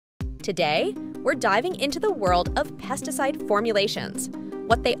Today, we're diving into the world of pesticide formulations,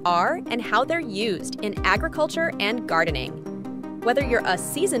 what they are and how they're used in agriculture and gardening. Whether you're a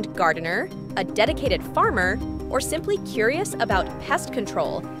seasoned gardener, a dedicated farmer, or simply curious about pest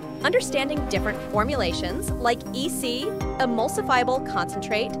control, understanding different formulations like EC, Emulsifiable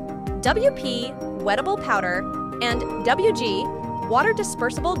Concentrate, WP, Wettable Powder, and WG, Water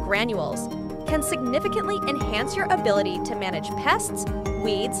Dispersible Granules, can significantly enhance your ability to manage pests,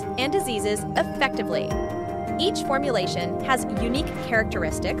 weeds, and diseases effectively. Each formulation has unique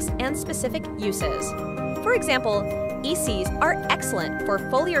characteristics and specific uses. For example, ECs are excellent for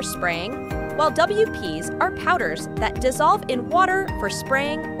foliar spraying, while WPs are powders that dissolve in water for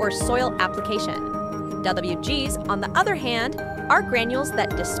spraying or soil application. WGs, on the other hand, are granules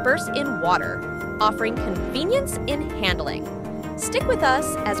that disperse in water, offering convenience in handling. Stick with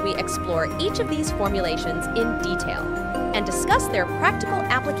us as we explore each of these formulations in detail and discuss their practical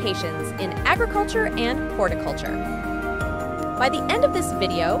applications in agriculture and horticulture. By the end of this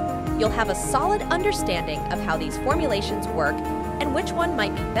video, you'll have a solid understanding of how these formulations work and which one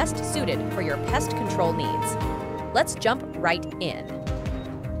might be best suited for your pest control needs. Let's jump right in.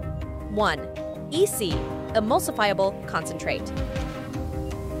 1. EC, Emulsifiable Concentrate.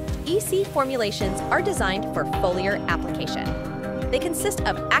 EC formulations are designed for foliar application. They consist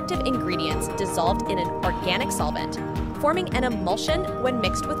of active ingredients dissolved in an organic solvent, forming an emulsion when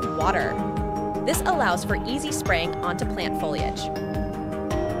mixed with water. This allows for easy spraying onto plant foliage.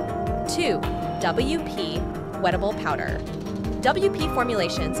 2. WP, Wettable Powder. WP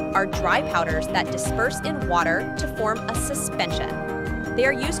formulations are dry powders that disperse in water to form a suspension. They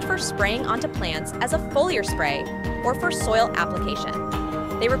are used for spraying onto plants as a foliar spray or for soil application.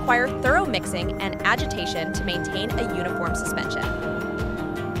 They require thorough mixing and agitation to maintain a uniform suspension.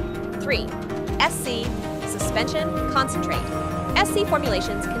 3. SC, Suspension Concentrate. SC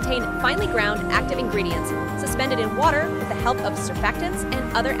formulations contain finely ground active ingredients suspended in water with the help of surfactants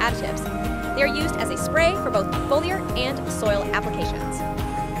and other additives. They are used as a spray for both foliar and soil applications.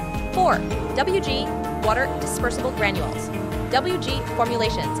 4. WG, Water Dispersible Granules. WG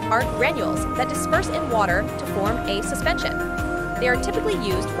formulations are granules that disperse in water to form a suspension. They are typically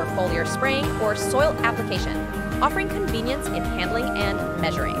used for foliar spraying or soil application, offering convenience in handling and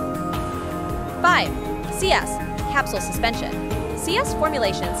measuring. 5. CS, Capsule Suspension. CS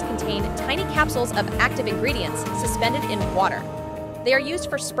formulations contain tiny capsules of active ingredients suspended in water. They are used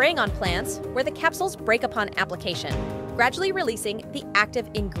for spraying on plants where the capsules break upon application, gradually releasing the active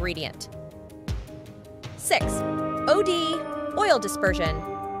ingredient. 6. OD, Oil Dispersion.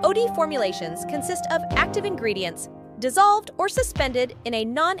 OD formulations consist of active ingredients dissolved or suspended in a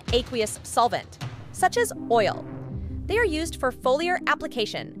non-aqueous solvent, such as oil. They are used for foliar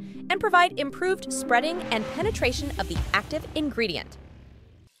application and provide improved spreading and penetration of the active ingredient.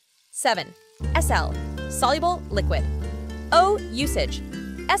 7. SL, Soluble Liquid. O usage.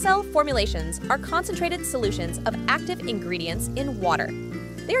 SL formulations are concentrated solutions of active ingredients in water.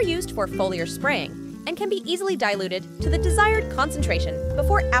 They are used for foliar spraying and can be easily diluted to the desired concentration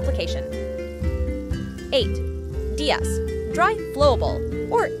before application. 8. DS, Dry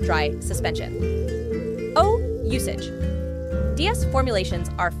Flowable or Dry Suspension. O usage. DS formulations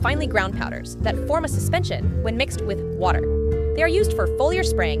are finely ground powders that form a suspension when mixed with water. They are used for foliar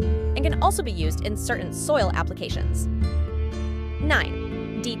spraying and can also be used in certain soil applications.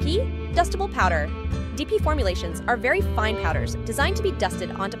 9. DP, Dustable Powder. DP formulations are very fine powders designed to be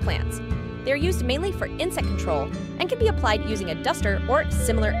dusted onto plants. They are used mainly for insect control and can be applied using a duster or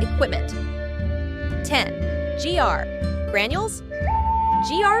similar equipment. 10. GR, Granules.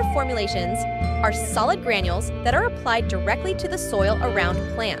 GR formulations are solid granules that are applied directly to the soil around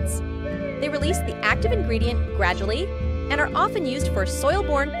plants. They release the active ingredient gradually and are often used for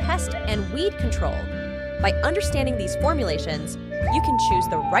soil-borne pest and weed control. By understanding these formulations, you can choose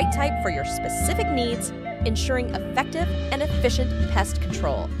the right type for your specific needs, ensuring effective and efficient pest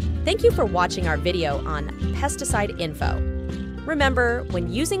control. Thank you for watching our video on pesticide info. Remember,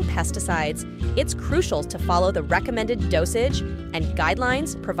 when using pesticides, it's crucial to follow the recommended dosage and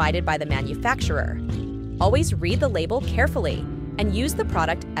guidelines provided by the manufacturer. Always read the label carefully and use the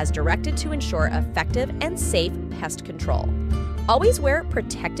product as directed to ensure effective and safe pest control. Always wear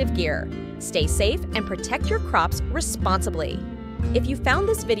protective gear. Stay safe and protect your crops responsibly. If you found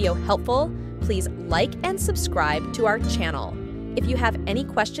this video helpful, please like and subscribe to our channel. If you have any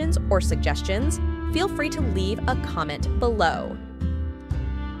questions or suggestions, feel free to leave a comment below.